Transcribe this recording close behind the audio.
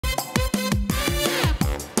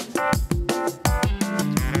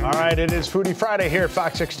right, it is Foodie Friday here at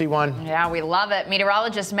Fox 61. Yeah, we love it.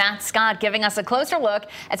 Meteorologist Matt Scott giving us a closer look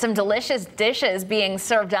at some delicious dishes being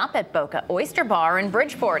served up at Boca Oyster Bar in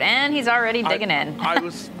Bridgeport, and he's already digging in.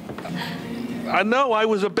 I know I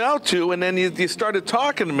was about to, and then you started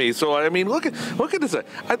talking to me. So I mean, look at this.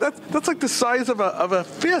 That's like the size of a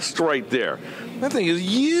fist right there. That thing is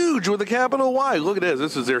huge with a capital Y. Look at this.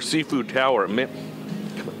 This is their seafood tower. Man,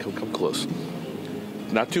 come close.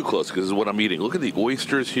 Not too close, because this is what I'm eating. Look at the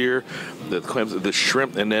oysters here, the clams, the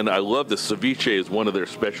shrimp, and then I love the ceviche is one of their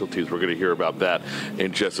specialties. We're going to hear about that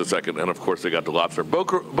in just a second. And of course, they got the lobster.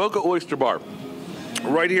 Boca Oyster Bar.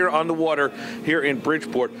 Right here on the water here in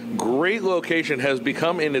Bridgeport. Great location, has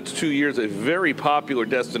become in its 2 years a very popular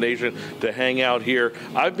destination to hang out here.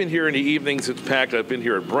 I've been here in the evenings, it's packed. I've been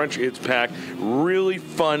here at brunch, it's packed. Really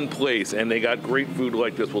fun place, and they got great food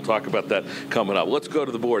like this. We'll talk about that coming up. Let's go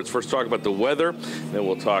to the boards. First talk about the weather, then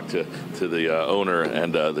we'll talk to the owner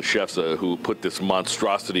and the chefs who put this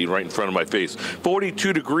monstrosity right in front of my face.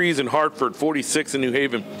 42 degrees in Hartford, 46 in New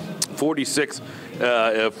Haven, 46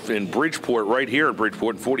 in Bridgeport, right here in Bridgeport,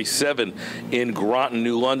 and 47 in Groton,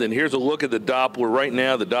 New London. Here's a look at the Doppler. Right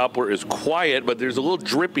now, the Doppler is quiet, but there's a little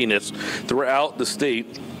drippiness throughout the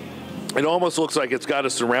state. It almost looks like it's got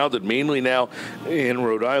us surrounded, mainly now in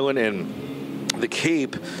Rhode Island and the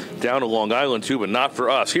Cape, down to Long Island too, but not for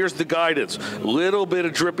us. Here's the guidance. Little bit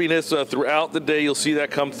of drippiness throughout the day. You'll see that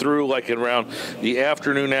come through like around the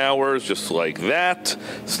afternoon hours, just like that.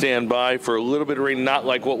 Stand by for a little bit of rain, not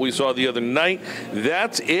like what we saw the other night.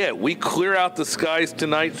 That's it. We clear out the skies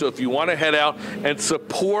tonight, so if you want to head out and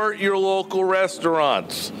support your local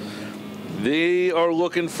restaurants, they are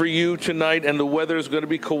looking for you tonight, and the weather is going to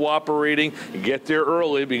be cooperating. Get there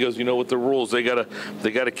early, because you know what the rules. They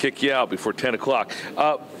gotta kick you out before 10 o'clock.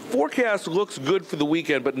 Forecast looks good for the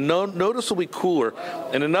weekend, but noticeably cooler.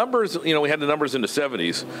 And the numbers, we had the numbers in the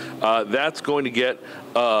 70s. That's going to get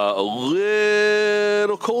a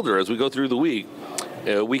little colder as we go through the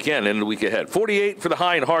weekend and the week ahead. 48 for the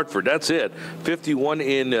high in Hartford. That's it. 51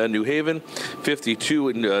 in New Haven, 52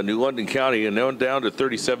 in New London County, and then down to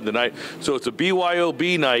 37 tonight. So it's a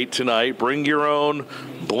BYOB night tonight. Bring your own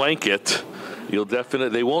blanket.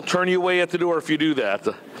 They won't turn you away at the door if you do that.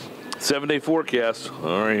 7-day forecast.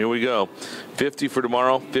 All right, here we go. 50 for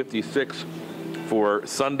tomorrow, 56 for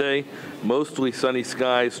Sunday. Mostly sunny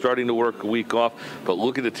skies, starting to work a week off, but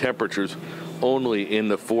look at the temperatures. Only in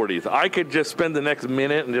the 40s. I could just spend the next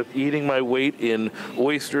minute and just eating my weight in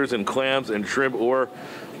oysters and clams and shrimp, or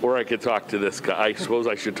I could talk to this guy. I suppose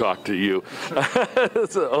I should talk to you.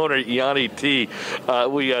 It's the owner, Yanni T.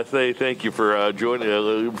 We got to say thank you for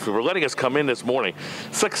joining, for letting us come in this morning.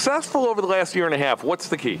 Successful over the last year and a half. What's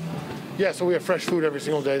the key? Yeah, so we have fresh food every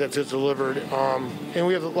single day that's just delivered, and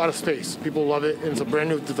we have a lot of space. People love it, and it's a brand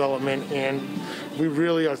new development, and we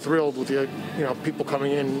really are thrilled with the people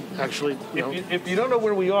coming in. Actually, if you don't know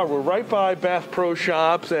where we are, we're right by Bass Pro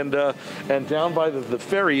Shops and down by the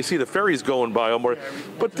ferry. You see the ferries going by almost.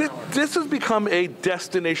 But this has become a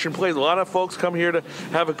destination place. A lot of folks come here to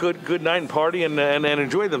have a good night and party and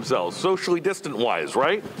enjoy themselves, socially distant wise,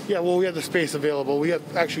 right? Yeah, well, we have the space available. We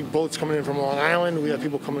have actually boats coming in from Long Island. We have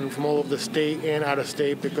people coming in from all over the state and out of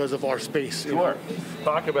state because of our space. Sure.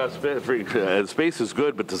 Talk about space. Space is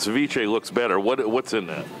good, but the ceviche looks better. What's in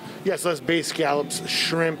that? Yes, that's bay scallops,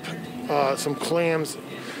 shrimp, some clams,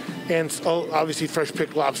 and obviously fresh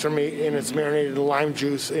picked lobster meat, and it's marinated in lime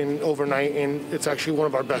juice overnight, and it's actually one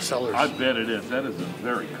of our best sellers. I bet it is. That is a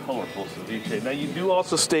very colorful ceviche. Now, you do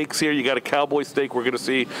also steaks here. You got a cowboy steak we're going to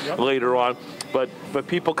see later on, but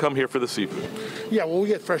people come here for the seafood. Yeah, well, we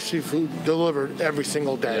get fresh seafood delivered every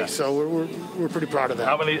single day, so we're pretty proud of that.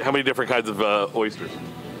 How many different kinds of oysters?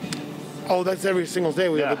 Oh, that's every single day.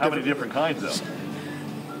 How many different kinds, though?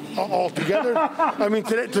 All together? I mean,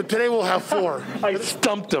 today we'll have 4. I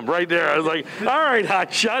stumped him right there. I was like, all right,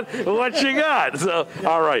 hotshot, what you got? So,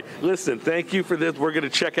 all right, listen, thank you for this. We're going to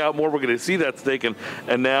check out more. We're going to see that steak, and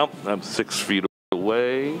now I'm 6 feet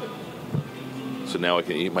away. So now I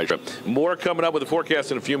can eat my shrimp. More coming up with the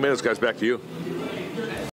forecast in a few minutes, guys. Back to you.